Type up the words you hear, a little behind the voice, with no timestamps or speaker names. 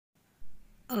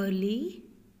early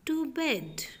to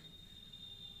bed.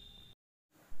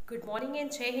 Good morning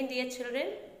and Jai Hind, dear children.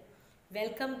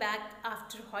 Welcome back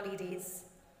after holidays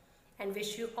and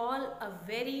wish you all a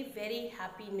very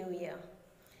happy new year.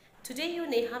 Today your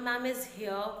Neha ma'am is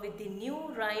here with the new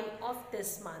rhyme of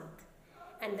this month,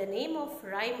 and the name of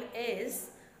rhyme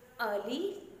is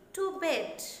Early to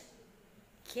Bed.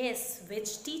 Yes,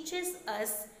 which teaches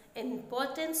us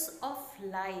importance of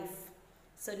life.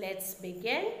 So let's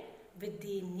begin with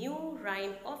the new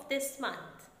rhyme of this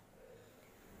month.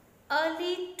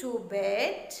 Early to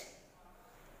bed,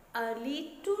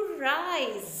 early to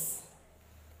rise.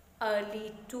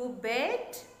 Early to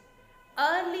bed,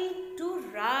 early to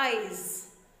rise.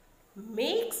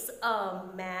 Makes a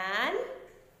man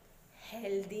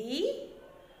healthy,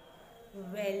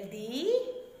 wealthy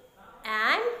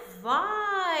and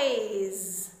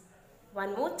wise.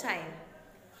 One more time.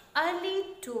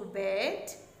 Early to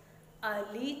bed,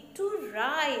 early to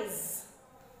rise.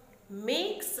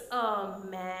 Makes a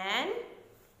man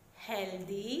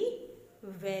healthy,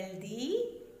 wealthy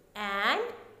and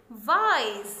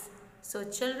wise. So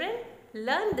children,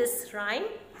 learn this rhyme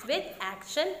with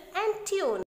action and tune.